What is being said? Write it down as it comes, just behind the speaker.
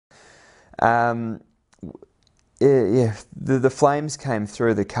Um, yeah, the flames came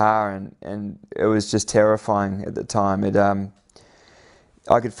through the car, and it was just terrifying at the time.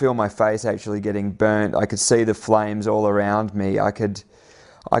 I could feel my face actually getting burnt. I could see the flames all around me. I could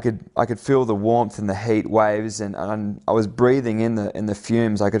feel the warmth and the heat waves, and I was breathing in the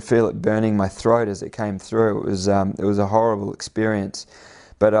fumes. I could feel it burning my throat as it came through. It was a horrible experience,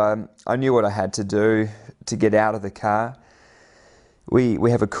 but I knew what I had to do to get out of the car. We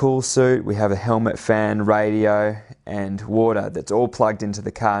have a cool suit, we have a helmet, fan, radio, and water that's all plugged into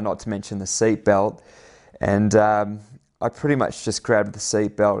the car, not to mention the seat belt. And I pretty much just grabbed the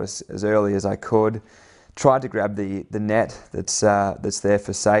seat belt as early as I could. Tried to grab the net that's there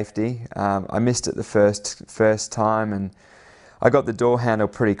for safety. I missed it the first time, and I got the door handle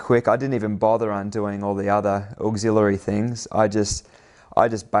pretty quick. I didn't even bother undoing all the other auxiliary things. I just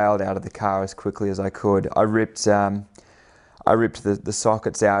bailed out of the car as quickly as I could. I ripped the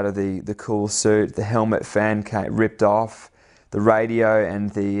sockets out of the cool suit. The helmet fan ripped off. The radio and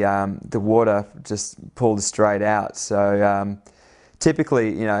the water just pulled straight out. So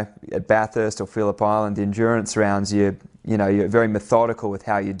typically, at Bathurst or Phillip Island, the endurance rounds, you're very methodical with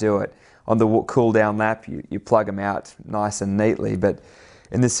how you do it. On the cool down lap, you plug them out nice and neatly. But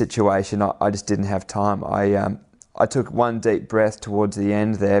in this situation, I just didn't have time. I took one deep breath towards the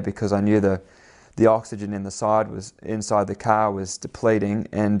end there because I knew the oxygen inside the car was depleting,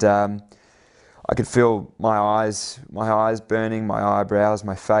 and I could feel my eyes burning, my eyebrows,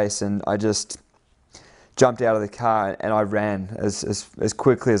 my face, and I just jumped out of the car and I ran as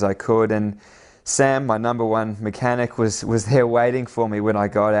quickly as I could. And Sam, my number one mechanic, was there waiting for me when I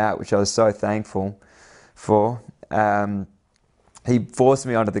got out, which I was so thankful for. He forced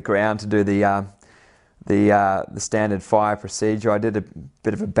me onto the ground to do the standard fire procedure. I did a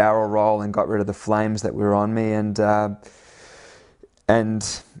bit of a barrel roll and got rid of the flames that were on me, and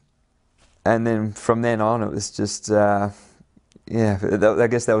then from then on it was just I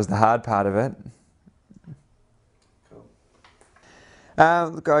guess that was the hard part of it.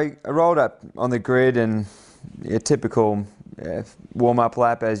 Look, I rolled up on the grid, and a typical warm-up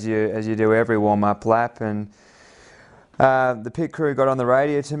lap as you do every warm-up lap, and the pit crew got on the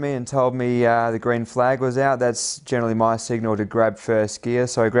radio to me and told me the green flag was out. That's generally my signal to grab first gear.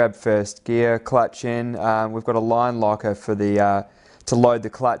 So I grabbed first gear, clutch in. We've got a line locker for to load the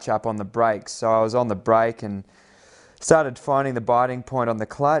clutch up on the brakes. So I was on the brake and started finding the biting point on the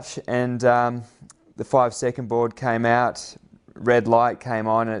clutch, and the 5-second board came out. Red light came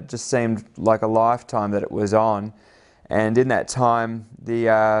on, and it just seemed like a lifetime that it was on. And in that time,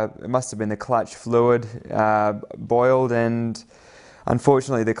 it must have been the clutch fluid boiled, and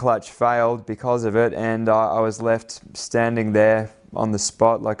unfortunately the clutch failed because of it, and I was left standing there on the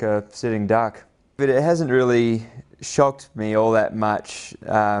spot like a sitting duck. But it hasn't really shocked me all that much.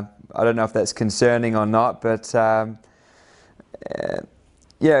 I don't know if that's concerning or not, but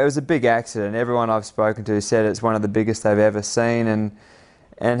yeah, it was a big accident. Everyone I've spoken to said it's one of the biggest they've ever seen, and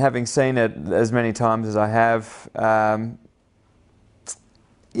having seen it as many times as I have,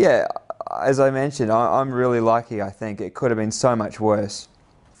 yeah, as I mentioned, I'm really lucky, I think. It could have been so much worse.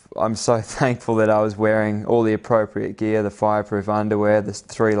 I'm so thankful that I was wearing all the appropriate gear, the fireproof underwear, the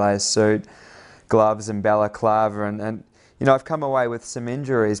 3-layer suit, gloves and balaclava, and I've come away with some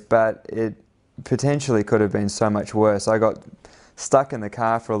injuries, but it potentially could have been so much worse. I got stuck in the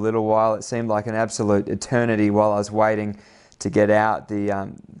car for a little while. It seemed like an absolute eternity while I was waiting to get out.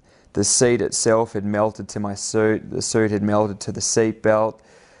 The seat itself had melted to my suit. The suit had melted to the seat belt.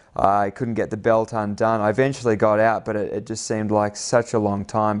 I couldn't get the belt undone. I eventually got out, but it just seemed like such a long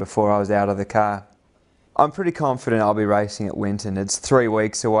time before I was out of the car. I'm pretty confident I'll be racing at Winton. It's 3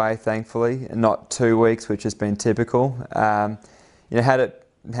 weeks away, thankfully, and not 2 weeks, which has been typical. Had it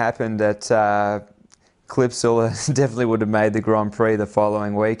happened at Clipsal, definitely would have made the Grand Prix the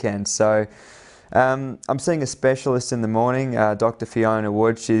following weekend. So I'm seeing a specialist in the morning, Dr. Fiona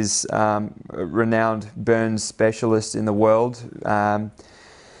Wood. She's a renowned burns specialist in the world.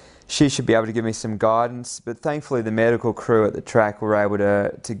 She should be able to give me some guidance, but thankfully the medical crew at the track were able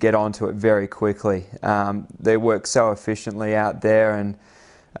to get onto it very quickly. They work so efficiently out there, and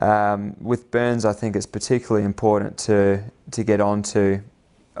with burns I think it's particularly important to get onto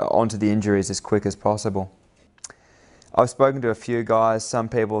the injuries as quick as possible. I've spoken to a few guys. Some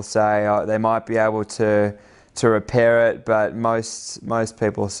people say they might be able to repair it, but most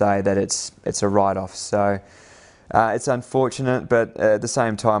people say that it's a write-off. So it's unfortunate, but at the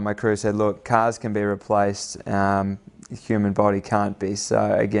same time my crew said, look, cars can be replaced, human body can't be.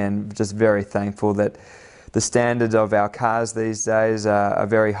 So again, just very thankful that the standards of our cars these days are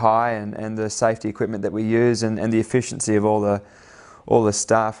very high, and the safety equipment that we use, and the efficiency of all all the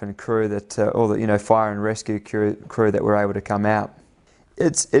staff and crew that, all the fire and rescue crew that were able to come out.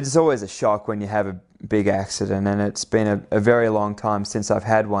 It's always a shock when you have a big accident, and it's been a very long time since I've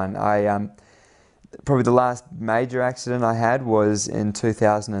had one. Probably the last major accident I had was in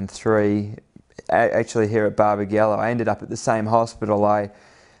 2003, actually here at Barbagallo. I ended up at the same hospital. I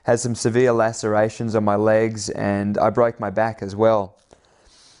had some severe lacerations on my legs, and I broke my back as well.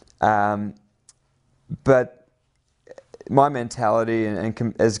 But my mentality,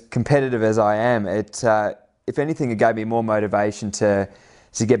 and as competitive as I am, if anything, it gave me more motivation to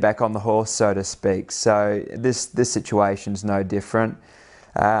get back on the horse, so to speak. So this situation's no different.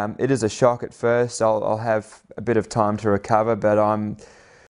 It is a shock at first. I'll have a bit of time to recover, but I'm